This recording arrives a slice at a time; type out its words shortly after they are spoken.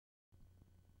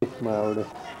માં આવડે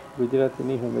ગુજરાતી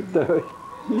નહીં સમજતા હોય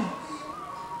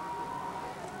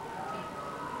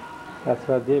આ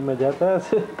સ્વાધ્યાયમાં જતા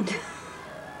હશે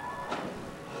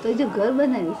તો જો ઘર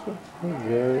બનાવી છે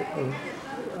ઘર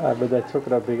આ બધા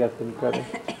છોકરા ભેગા થઈને કરે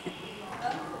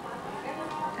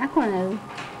આ કોણ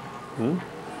આવ્યું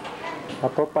આ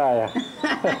પપ્પા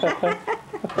આયા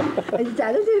હજી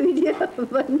ચાલુ છે વિડીયો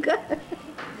બંધ કર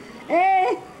એ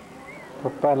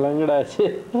પપ્પા લંગડા છે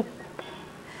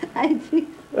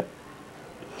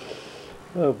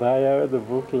ભાઈ આવે તો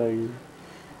ભૂખ લાગી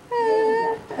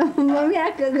મમ્મી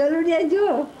આ ગલુડિયા જો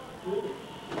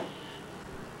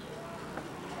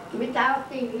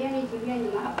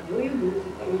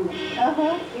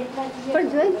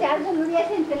પણ જોઈને ચાર ગલુડિયા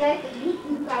છે ને પેલા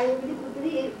કાળી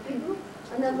કૂતરી કીધું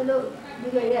અને પેલો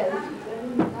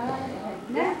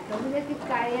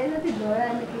કાળિયા નથી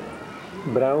ધોળા નથી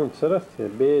બ્રાઉન સરસ છે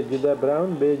બે જુદા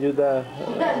બ્રાઉન બે જુદા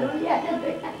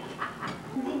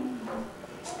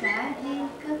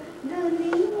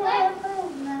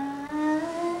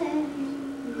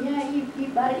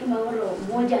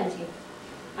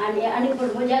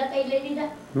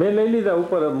મેં લઈ લીધા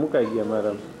ઉપર મુકાઈ ગયા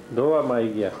મારા ધોવામાં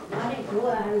આવી ગયા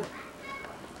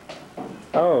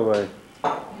આવો ભાઈ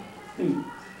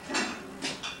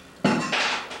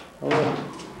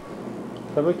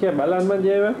તમે ક્યાં બાલાનમાં જ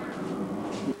આવ્યા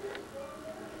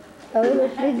હવે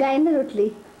રોટલી ગાય ને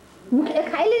રોટલી મૂકી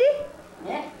ખાઈ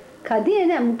લીધી ખાધી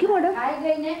એને મૂકી મોઢો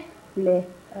લે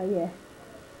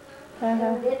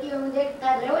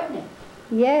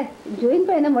યે જોઈને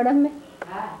પણ એના મોઢા મેં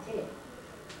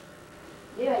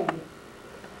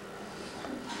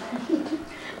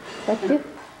પછી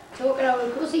છોકરાઓ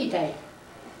ખુશી થાય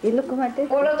એ લોકો માટે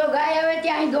ઓલો તો ગાય આવે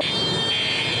ત્યાં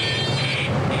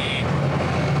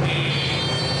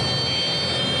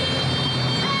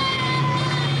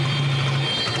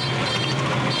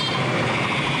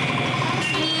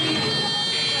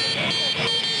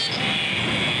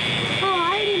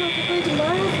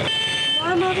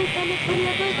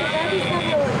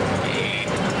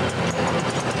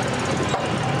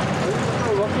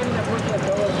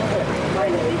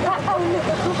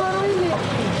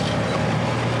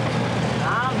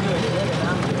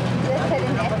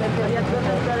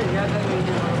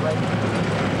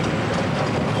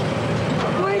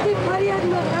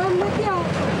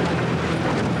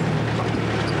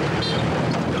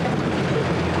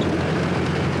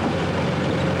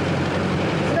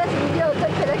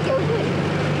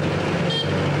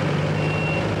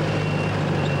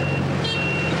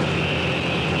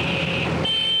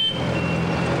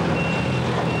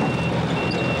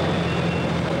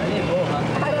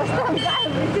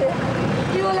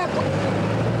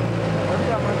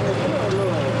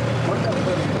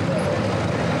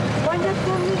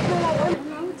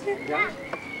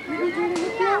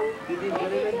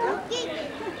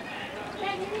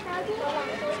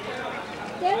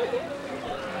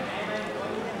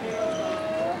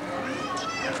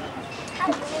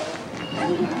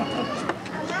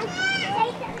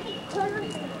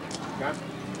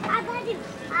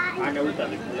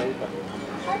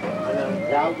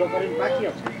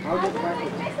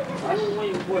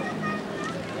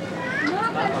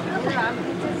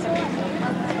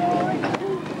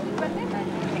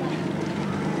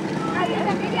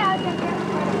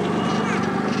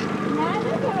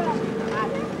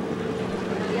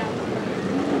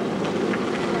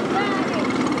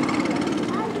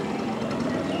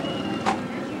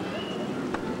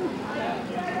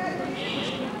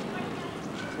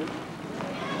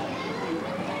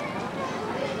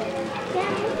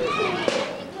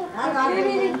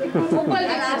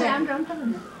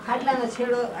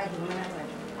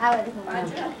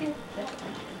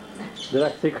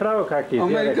જરાક શીખડાવો કાકી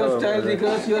અમેરિકન સ્ટાઇલ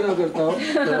શીખડાશીઓ ન કરતા હો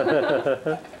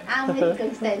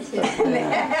અમેરિકન સ્ટાઇલ છે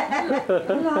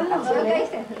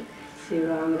શિવ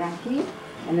આમ રાખી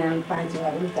અને આમ 5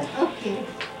 વાર ઉલટા ઓકે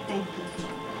થેન્ક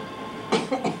યુ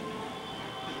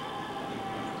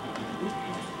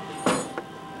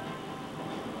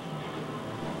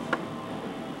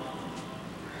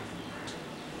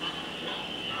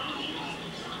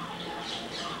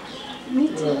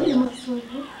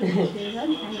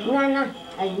ના ના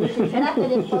જરા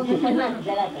કરે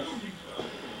જરા કરે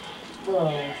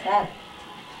બસ આ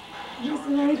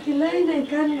લઈને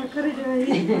કાનમાં કરી દેવાય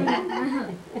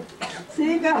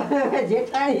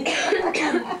જેઠાણી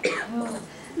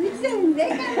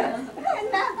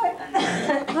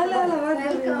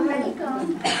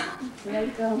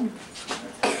વેલકમ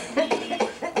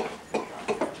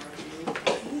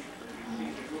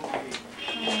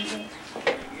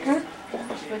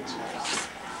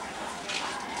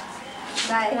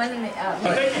Bye. 1 minute.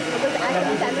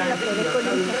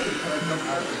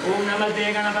 ओम नमस्ते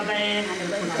गणपतये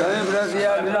तमे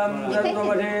प्रस्याग्रं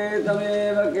तत्त्वमसे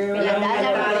तमेव केवलं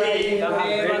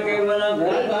तमेव केवलं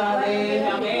भगवाने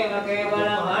तमेव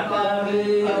केवलं भगवाने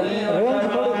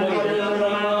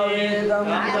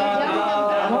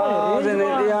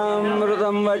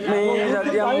नित्यमृतं वच्मि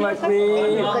सत्यं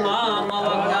वच्मि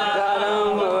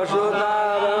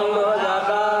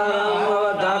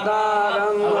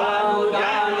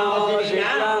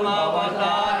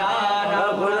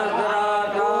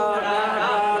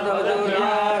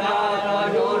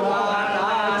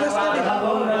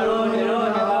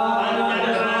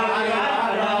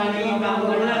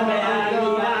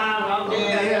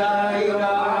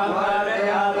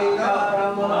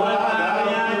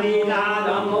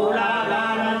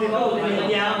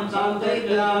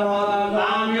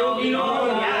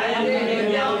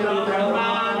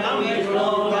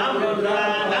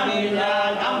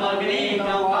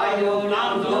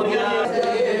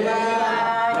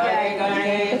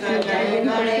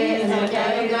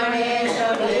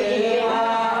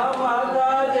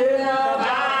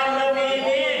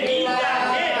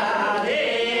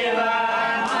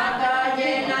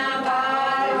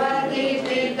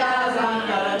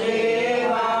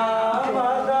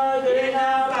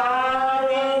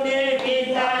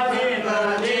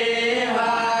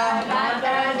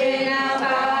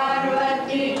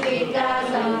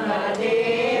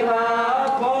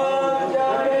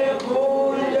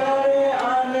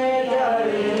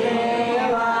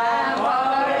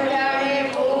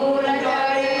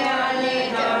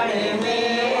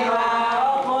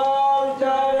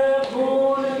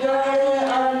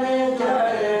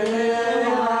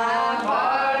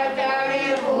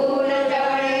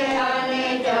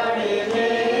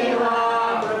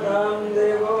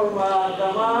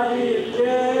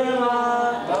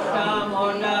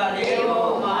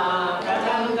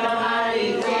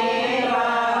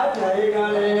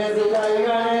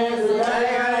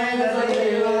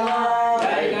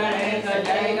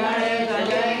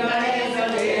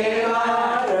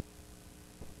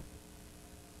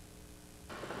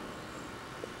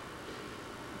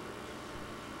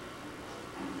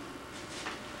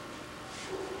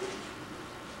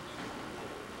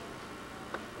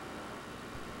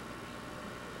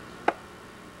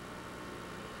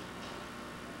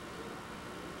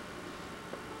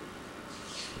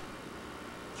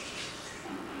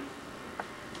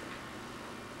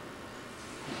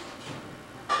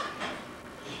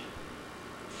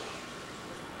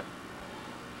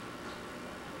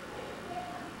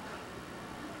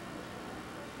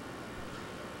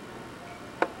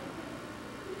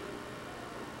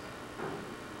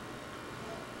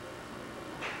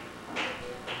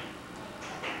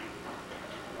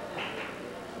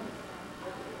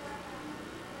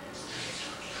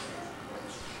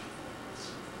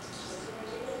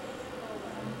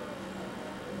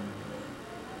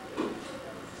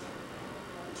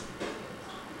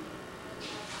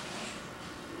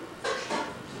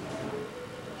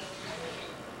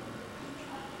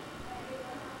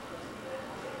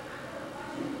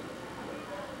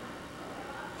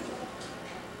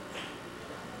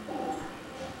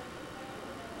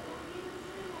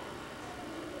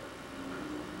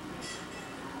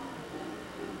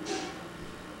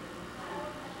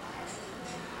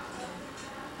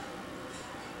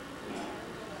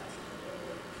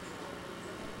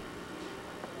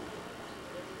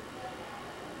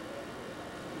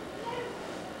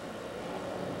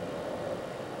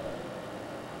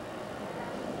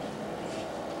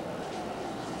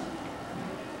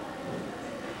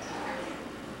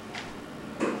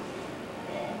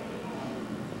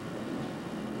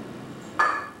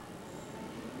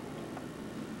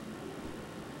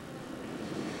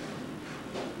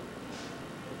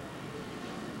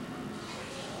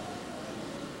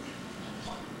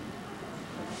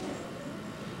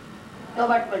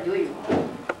કબાટ પર જોયું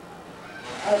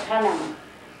ખાનામાં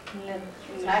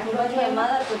શાકભાજી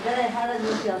મારા તો જરાય સારા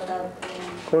જ નથી આવતા.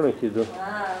 કોણે કીધું?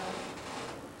 હા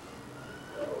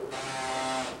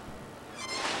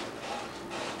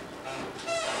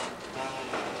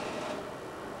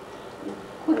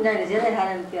કુંજાને જરાય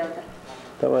સારા નથી આવતા.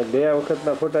 તમારે ગયા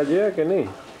વખતના ફોટા જોયા કે નહીં?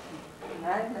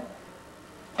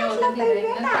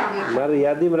 મારી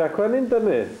યાદીમાં રાખવાની ને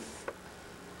તમે.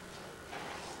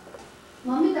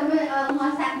 મમ્મી તમે હું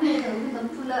આ શાક નહીં કરું તમે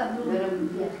ફૂલા ગરમ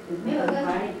મેં વગર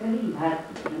પાણી કરી ભાત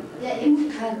એમ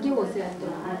ખા કેવો છે આ તો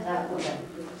આ શાક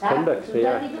ઠંડક છે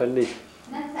યાર, ઠંડી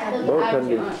બહુ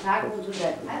ઠંડી. શાક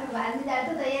સુધાર આ વાજી દાળ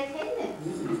તો તૈયાર થઈ ને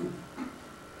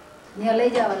ત્યાં લઈ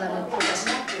જવા લાગે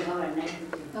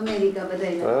અમેરિકા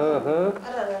બધા. હા હા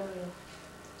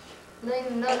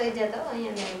નહીં ન લઈ જતો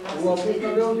અહીંયા હું ઓફિસ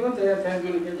માં જઉં છું તૈયાર થઈને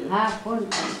ગયેલી કેજો. હા ફોન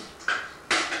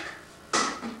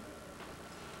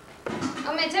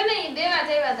અમે છે ને ઈ દેવા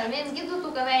જયા હતા મેં એમ કીધું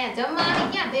તું કે હવે અહીંયા જમવા આવી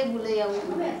ક્યાં ભેગું લઈ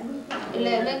આવું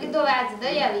એટલે મેં કીધું હવે આજ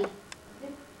દઈ આવી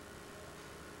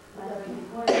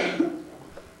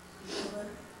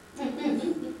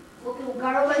ઓકે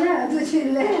ઉકાળો બનાવ્યો તો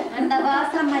છેલ્લે અંદાવા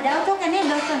આશ્રમમાં જાઓ છો કે નહીં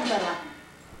દર્શન કરવા?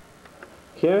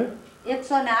 ક્યાં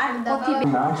 108 પોથી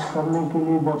नाश करने के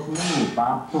लिए बस नहीं,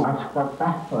 पाप तो नाश करता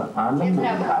है और आनंद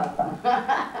दिखाता है।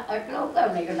 આટલો કામ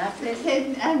નહીં નાખલે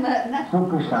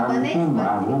सुख शांति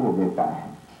महावीर देता है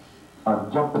और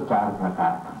जप 4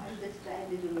 प्रकार का।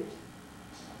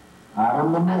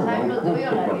 आरंभ में वैकुंठ से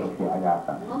जप किया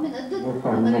जाता है, जैसे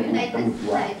हमने कीर्तन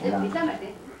किया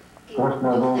कृष्ण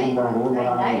गोविंद हरे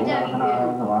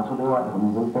नारायण वासुदेव हम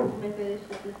बोलते थे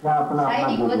या अपना अपना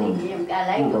जो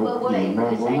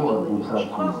मैं बोलूं और दूसरा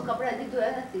કપડા દીધું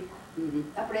નથી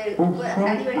આપણે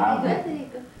સાડી વાળી દીધું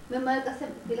નથી મેં મારા પાસે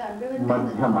પેલા અંડરવેર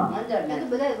मध्यमा મેં તો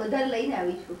બધા વધારે લઈને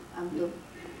આવી છું આમ તો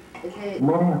એટલે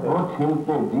मेरे होठ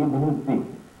हिलते जीभ हिलती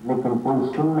लेकिन कोई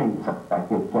सुन नहीं सकता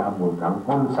कि क्या बोल रहा हूँ,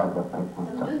 कौन सा जप है कौन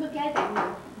सा। સમજો તો ક્યાં ટાઈમ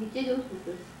નીચે જઉં છું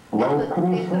તો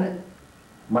वैखरी से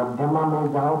मध्यमा में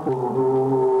जाओ तो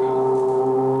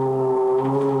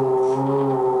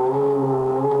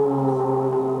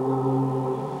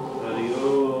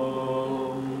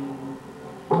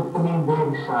उतनी देर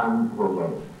शांत हो गए,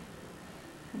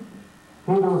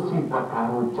 फिर उसी प्रकार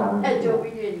उच्चारण જો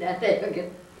બીજું દાતે વગર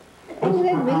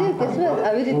મિલી કિસ્મત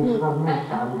આવી રીતનું ईश्वर में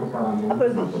शांत कराने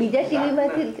આપણે બીજા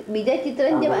ટીવીમાંથી બીજા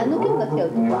ચિત્રની જેમ આનું કેમ નથી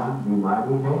આવતું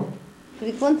बीमारी है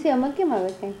ફ્રીક્વન્સી આમાં કેમ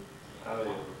આવે કઈ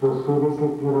तो सूर्य के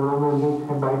किरणों में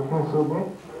नीचे बैठे सूर्य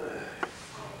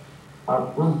और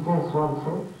उनके स्वर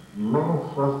से मैं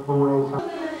स्वस्थ हूँ ऐसा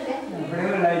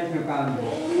આપણે લાઈટ નું કામ છે.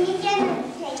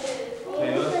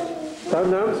 તારું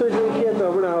નામ શું જોઈ ગયા તો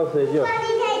હમણાં આવશે જો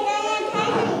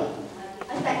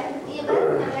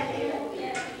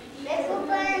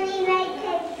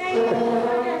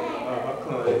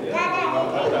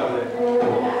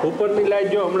ઉપરની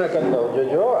લાઈટ જો હમણાં કરી દઉં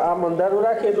જો આ મંદારું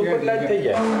રાખીએ તો ઉપર લાઈટ થઈ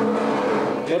જાય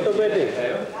ઓટોમેટિક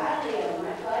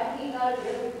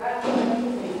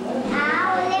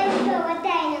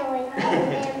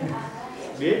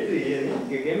બેટરી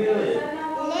કે કેમેરો છે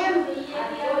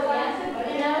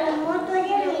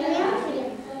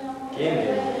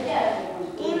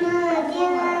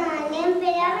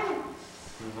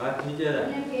હાથ નીચે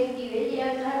રાખ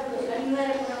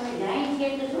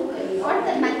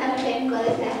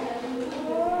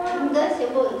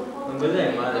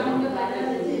બધાય મારે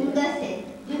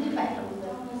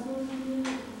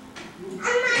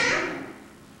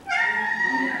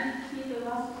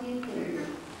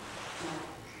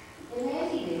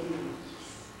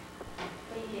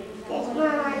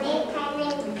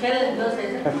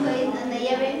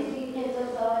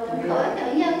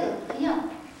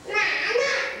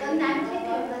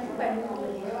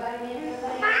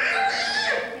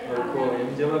હરખો એમ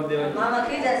જવાબ દેવાનો મામા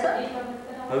કી જશો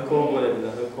હરખો બોલે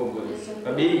બધા હરખો બોલે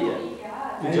આ બે જાય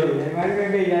મારી પાસે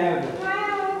કઈ આવ્યો હતો.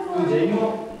 તું જઈનો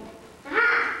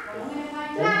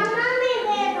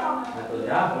આ તો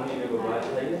જા ભૂલી ગયો વાત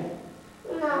થઈ ગઈ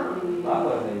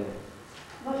બાબર થઈ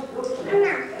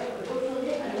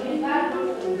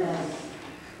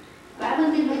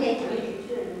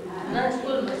ના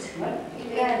સ્કૂલ બસ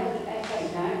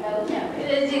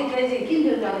કેજી ગઈ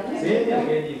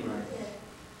કેજી માં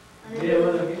બે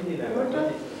વર્ષ કેજી લાગે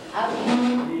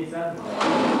ઈ સાતમાં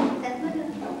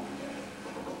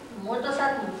મોટો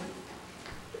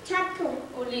સાતમો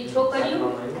ઓલી છોકરીઓ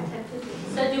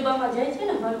સજુબામાં જાય છે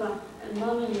ને ભરવા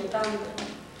મમ્મીને કામ કરે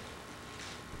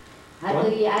હા તો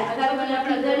ઈ આજકાલ મને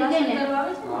આપણે ઘરે જઈને કરવા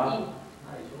આવે છે હા ને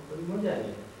હા ઈ છોકરી મજા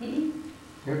આવે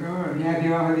તો ન્યા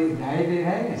દેવામાંથી જાય તે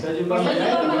થાય ને સજુબામાં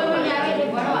જાય આવે છે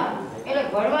ભણવા એટલે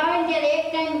ભણવા આવે ને ત્યારે એક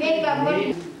ટાઈમ બે કામ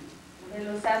કરી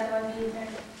પેલો 7 વાગે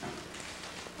જાય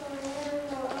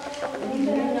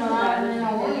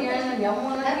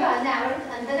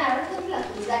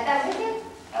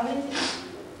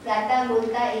ગાતા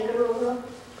બોલતા એકડો ઓગળો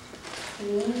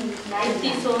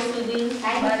નાઈટી સો સુધી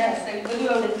મારા સાઈડ બધું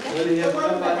આવડે છે ઓલી એક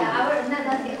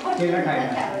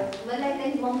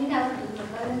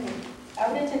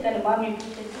આવડે છે તારે મામી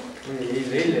પૂછે છે ઈ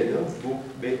લઈ લેજો બુક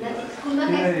બે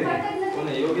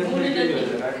કોને યોગેશ ને કીધું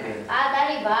એટલે રાખે આ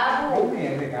તારી બાબુ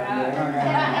એટલે કામ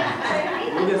દેવાનો.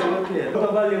 યોગેશ ઓળખી તો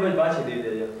બાલી બસ પાછી દઈ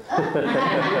દેજો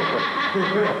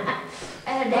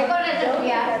એને ડેકોરેશન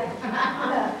કિયા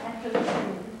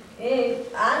એ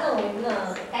આનો ના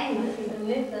કાઈ નથી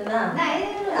ના ના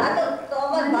આ તો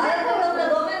અમાર ભારત તમને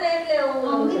ગમે ને એટલે હું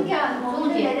મમ્મી કહેવાનું શું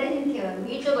છે? શું છે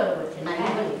ઈ તો બરોબર છે ના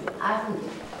આ શું છે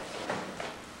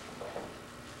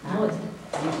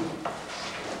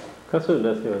કશું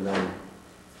નથી વધારે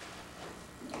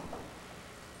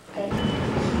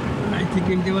અહીંથી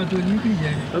કંઈક જવા તો નીકળી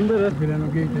જાય અંદર પેલાનો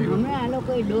કંઈક થયું હમણાં આ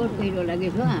લોકોએ દોર કર્યો લાગે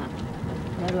છે હા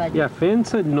દરવાજો યા ફેન્સ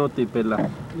જ નહોતી પેલા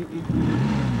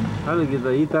હાલ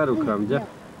કીધું ઈ તારું કામ જા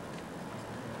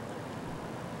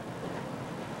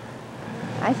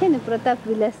આ છે ને પ્રતાપ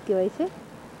વિલાસ કહેવાય છે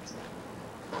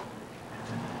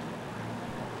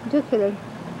જો ખેલાડ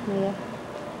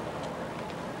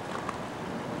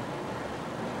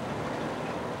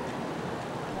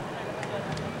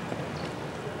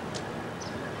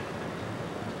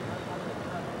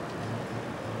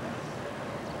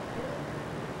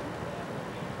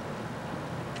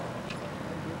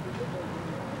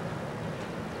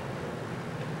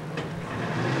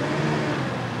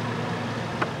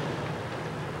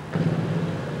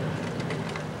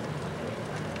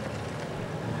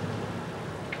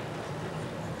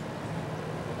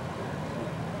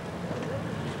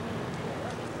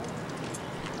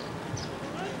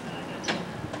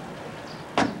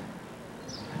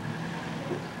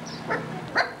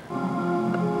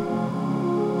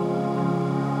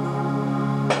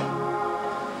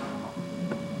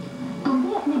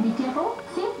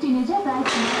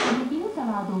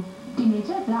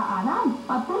टीनेजर ब्रा आराम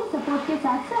और पूरी सपोर्ट के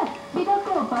साथ साथ पिता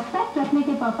को परफेक्ट रखने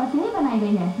के पर्पस से ही बनाई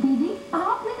गई है। दीदी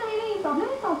आपने तो मेरी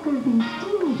प्रॉब्लम सॉल्व कर दी।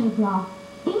 टीनेजर ब्रा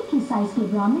एक ही साइज के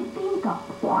ब्रा में 3 cup,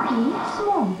 A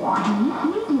small, B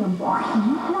medium, C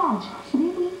large.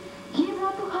 दीदी ये ब्रा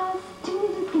तो खास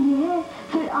टीनेजर के लिए है।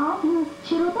 फिर आप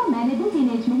शुरू तो मैंने भी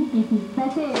टीनेज में ही की थी।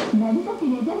 वैसे मैं भी तो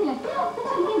टीनेजर ही लगती हूँ।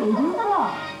 टीनेजर ब्रा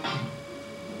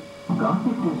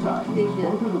कार्तिक के साथ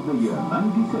होटल ऑफ द ईयर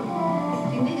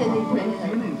 97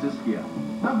 ने इंसिस्ट किया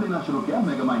तब लेना शुरू किया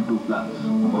मेगामाइंड 2 प्लस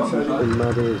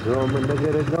મારે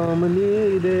જામનગર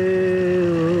ગામની રે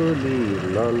ઓલી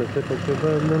લાલ સટક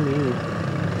બનની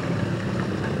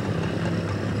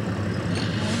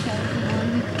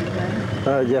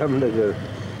હા જામનગર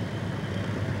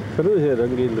ખરું છે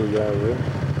રંગીલું ગામ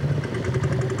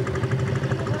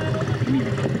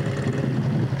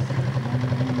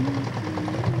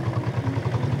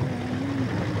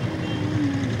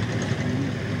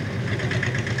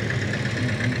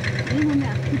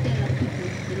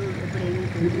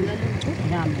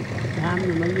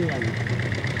રામનું મંદિર આવ્યું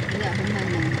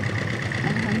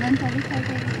હનુમાન ચાલીસા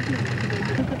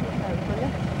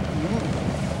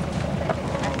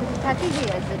થાકી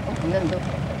ગયા છે ધંધો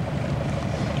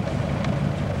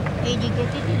એ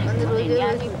જગ્યાથી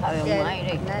નહીં ફાવે હું અહીં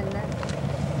રહી ના ના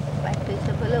 5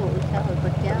 પૈસા ભલે ઓછા હોય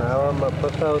પણ ત્યાં નાવામાં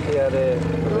ફસાવ ત્યારે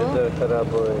વેધર ખરાબ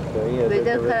હોય તો અહીંયા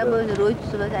વેધર ખરાબ હોય ને રોજ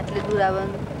સુરત આટલે દૂર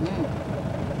આવવાનું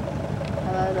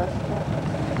આવા રસ્તા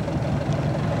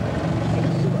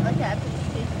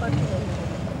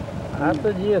આ તો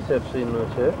જીએસએફસી નું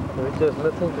છે which has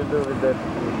nothing to do with that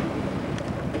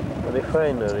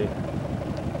refinery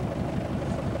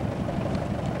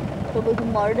તો બધું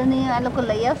મોડર્ન આ લોકો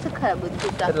લઈ આવશે ખરા બધું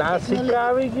એટલે આ સિક્કા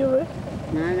આવી ગયું હોય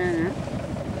ના ના ના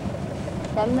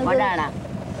જામનગર વડાળા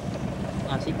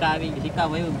આ સિક્કા આવી સિક્કા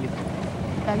વયું ગયું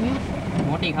કામ્યું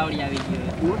મોટી ખાવડી આવી ગઈ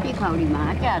હવે મોટી ખાવડીમાં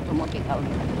આ ક્યાં હતું મોટી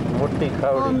ખાવડી મોટી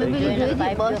ખાવડી મેં થઈ પેલું ગઈ જોઈ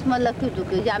હતી બસમાં લખ્યું હતું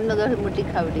કે જામનગર મોટી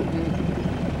ખાવડી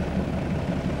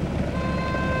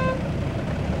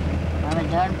હવે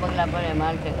જણ પગલા પડે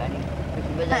માલશે ગાડી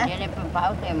પછી બધા જેને પણ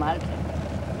ભાવશે એ માલશે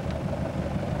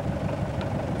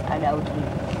આડા ઉતરી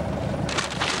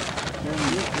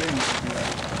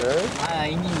હે? હા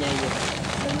એન્જિન જાય છે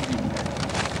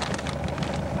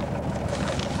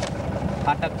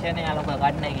ફાટક છે ને આ લોકો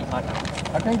કાઢી નાખી ફાટક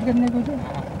અટાઈ જ કરીને કહું છું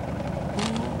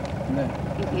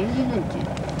એનું જ છે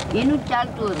એનું જ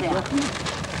ચાલતું હશે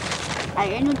આ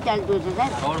એનું જ ચાલતું હશે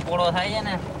સાહેબ રોડ પોળો થાય છે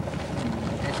ને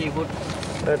 80 ફૂટ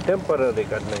ટેમ્પરરી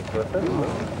કાઢ નાખ્યો હતો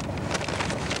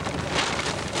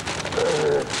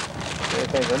એ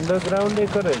કંઈક અંડરગ્રાઉન્ડ એ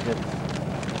કરે છે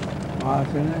હા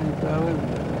છે ને એ તો હવે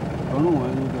ઘણું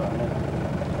હોય એનું તો હાલે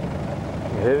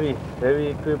હેવી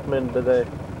ઇક્વિપમેન્ટ બધાય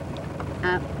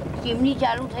આ ચીમની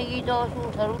ચાલુ થઈ ગઈ તો શું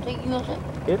શરૂ થઈ ગયું હશે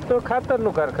એ તો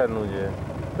ખાતરનું કારખાનું છે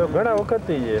તો ઘણા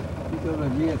વખતથી છે એ તો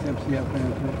જીએસએફસી આપણે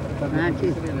હા,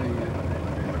 ઠીક. કરી લઈએ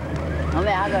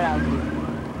હવે આગળ આવતું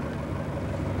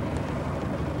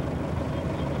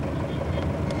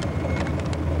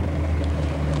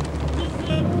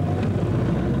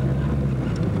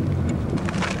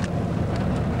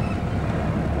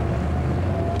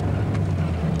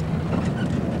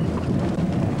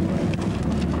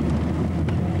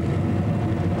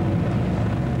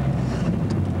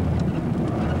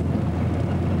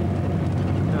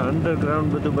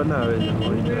અંડરગ્રાઉન્ડ બધું બનાવે છે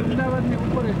અમદાવાદની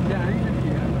ઉપર જ છે અહીં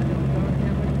નથી આ બાજુ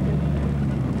અમદાવાદની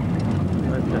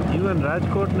અચ્છા ઇવન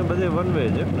રાજકોટ ને બધે વન વે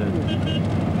છે ને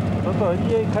તો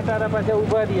હજી ખટારા પાસે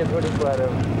ઊભા રહીએ થોડીક વાર.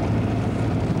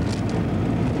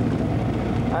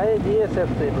 આ એ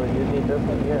GSFC નો યુનિટ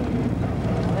હતો યાર.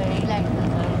 હવે રિલાયન્સ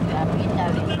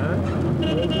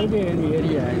એની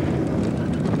એરિયા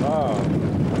હા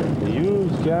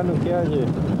યુઝ ક્યાંનું ક્યાં છે?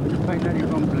 Refinery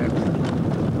complex.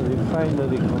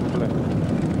 Refinery complex,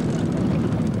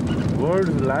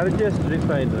 world largest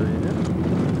refinery છે.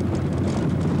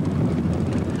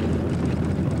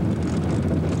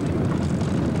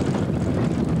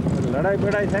 લડાઈ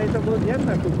બડાઈ થાય તો બહુ ધ્યાન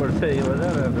રાખવું પડશે એ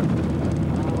વધારે.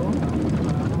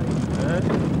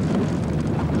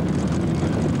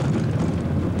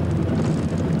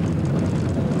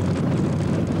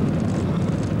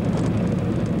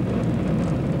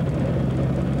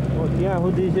 ત્યાં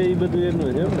સુધી છે એ બધું એનું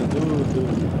છે ને દૂર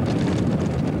દૂર.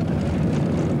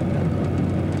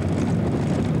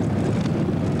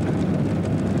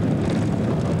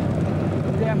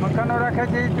 જે મકાનો રાખે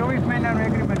છે એ 24 મહિનાનું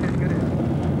એગ્રીમેન્ટ જ કરે.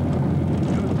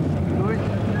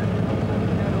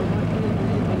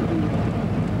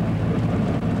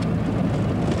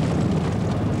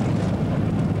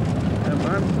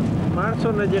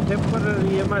 માણસોને જે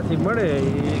ટેમ્પરરી એમાંથી મળે એ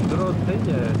ગ્રોથ થઈ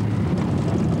જાય.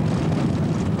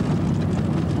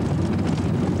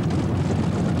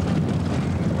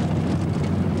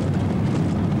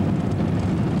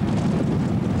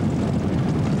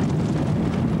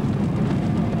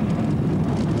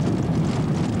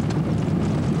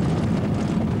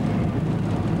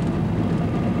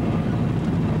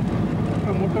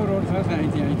 મોટો રોડ થશે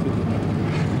અહીંથી અહીં સુધી.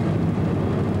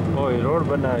 હોય રોડ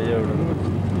બનાવે એવડો.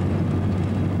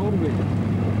 4 વે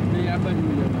નહીં આ બાજુ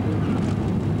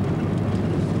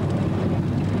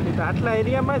આટલા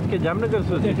એરિયામાં જ કે જામનગર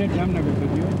સુધી? છે જામનગર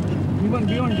સુધી, even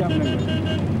beyond Jamnagar.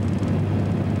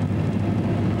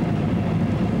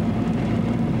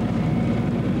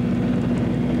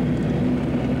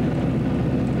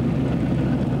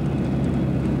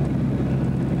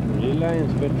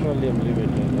 Reliance petroleum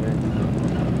limited.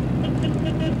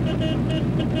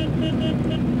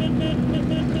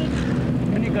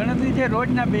 એની ગણતરી છે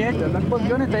રોજના 2 લગભગ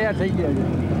જો ને તૈયાર થઈ ગયા છે.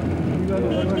 દિવાલો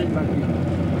કરવાની બાકી.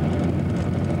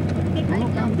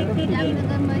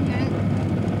 જામનગરમાં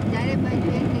જ્યારે બાજુ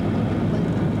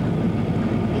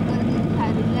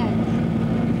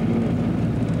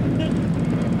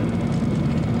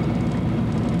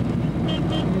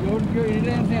રોડ જો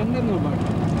રિલાયન્સની અંદરનો ભાગ.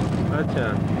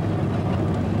 અચ્છા.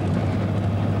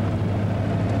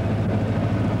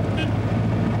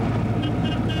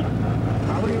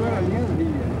 આવડીવાળા અહીંયા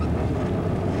થઈ ગયા.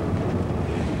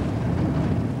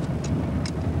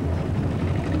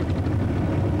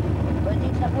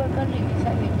 બધી સગવડ કરી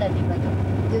હિસાબ એટલાથી બધું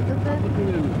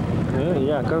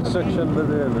યા કન્સ્ટ્રક્શન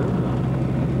બધે ને.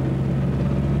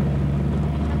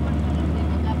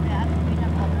 આપણે આ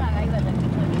સુધીના ભાગના આવ્યા હતા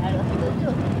કિશોરની આ રસ્તો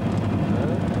જો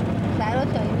સારો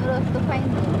છે એનો રસ્તો ફાઇન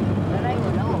છે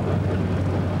કરાવ્યો નવો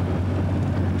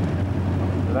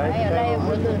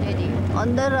બધું રેડી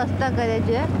અંદર રસ્તા કરે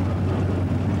છે.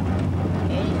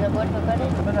 એની સગવડ તો કરે છે.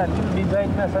 બધા ન્યૂ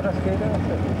ડિઝાઇનના સરસ કર્યા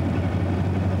છે.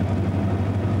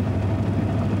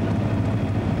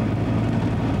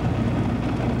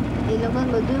 એ લોકોને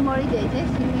બધું મળી જાય છે,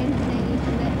 સિમેન્ટ ને ઈંટ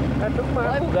ને. આ ટૂંકમાં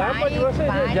આખું ગામ જ વસે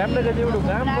છે. જામનગર જેવડું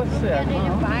ગામ વસશે.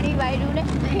 પાણી વાળ્યું ને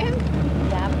એમ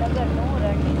જામનગરનું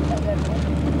રણજીતનગરનું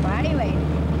પાણી વાળ્યું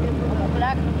 1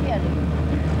 લાખ રૂપિયા.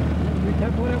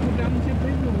 મીઠાપુર આપણું ટાઉનશીપ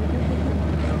થઈ ગયું.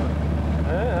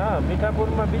 હા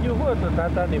મીઠાપુરમાં બીજું શું હતું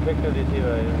તાતાની ફેક્ટરી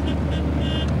સિવાય?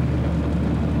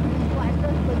 વાંધો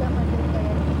જ બધા મદદ કરે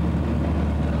છે.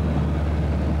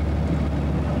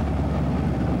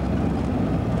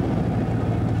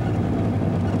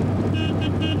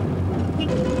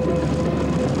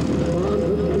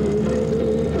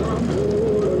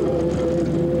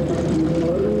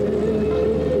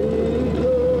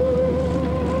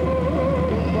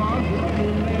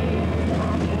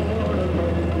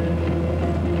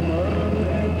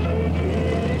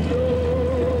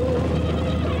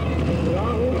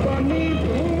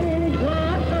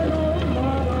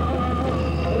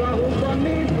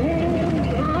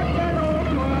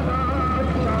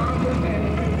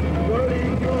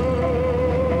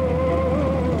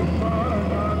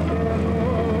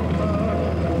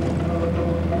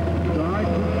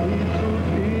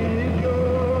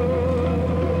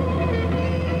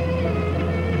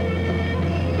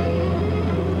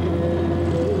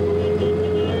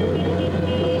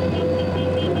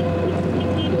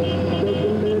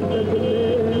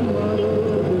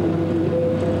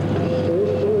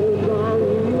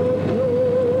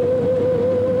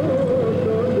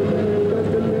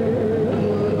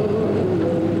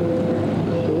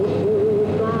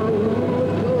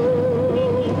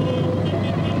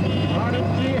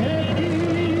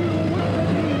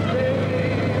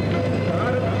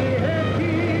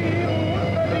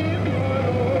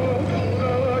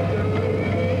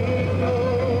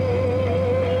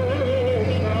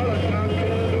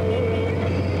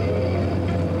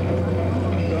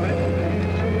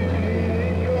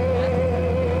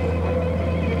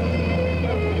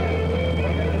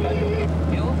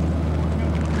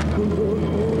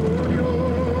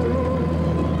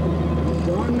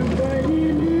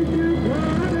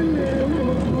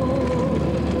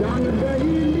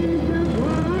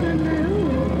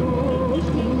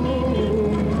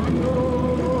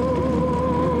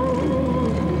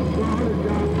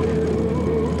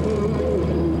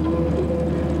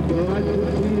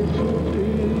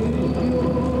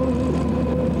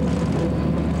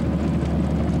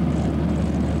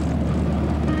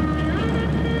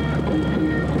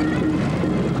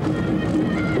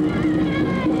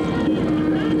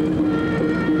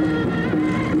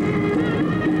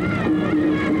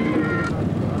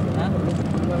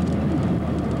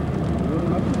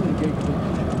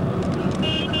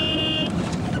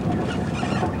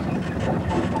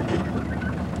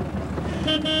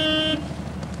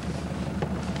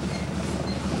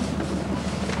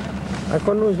 આ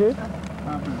કોનું છે?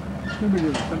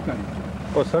 આપણે સરકારી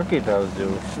ઓ સર્કિટ હાઉસ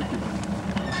જેવું.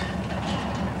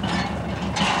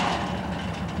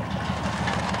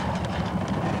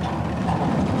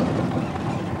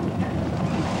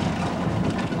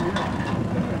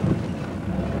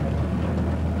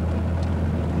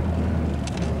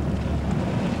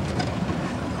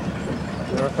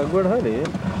 સગવડ હોય ને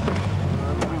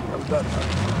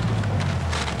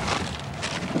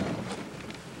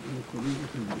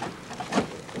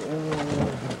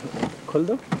ખોલ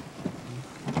દો.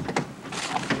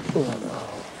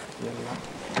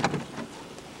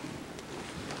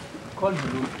 કોલ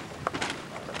બોલું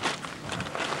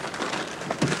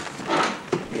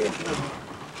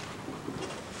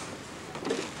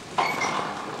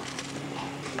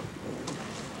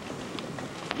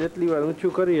જેટલી વાર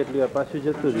ઊંચું કરીએ એટલી વાર પાછું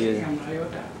જતું રહીએ.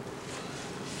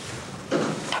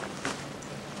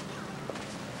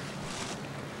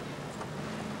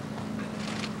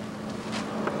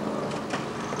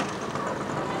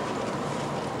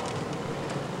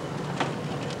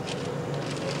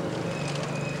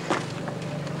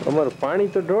 અમારું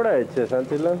પાણી તો ઢોળાય જ છે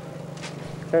શાંતિલાલ.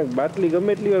 કાંઈક બાટલી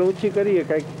ગમે એટલી વાર ઊંચી કરીએ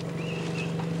કાંઈક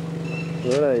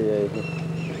ઢોળાઈ જાય છે.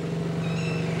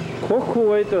 ખોખું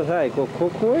હોય તો થાય, કોઈ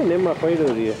ખોખું હોય ને એમાં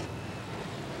પડ્યું રહીએ.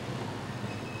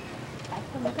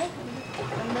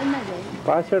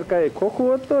 પાછળ કાંઈ ખોખું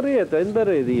હોત તો રહીએ તો અંદર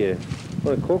રહીએ,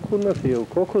 પણ ખોખું નથી. એવું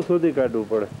ખોખું શોધી કાઢવું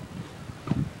પડે.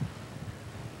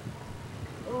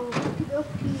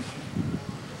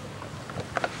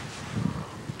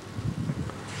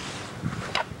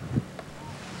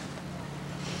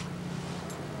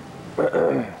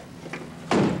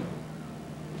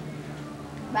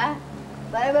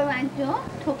 બરાબર વાંચો,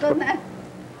 ઠોકર ના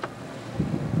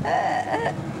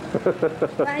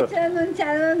વાંચવાનું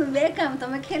ચાલવાનું બે કામ.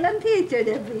 તમે ખેલનથી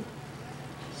ચડ્યા ભાઈ.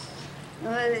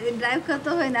 હવે ડ્રાઈવ કરતો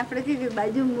હોય ને આપણે કઈ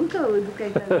બાજુ મૂકો બધું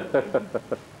કઈ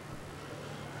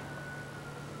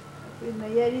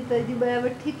નૈયારી તો હજી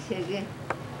બરાબર ઠીક છે કે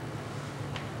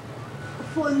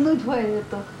ફોનનું જ હોય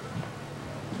તો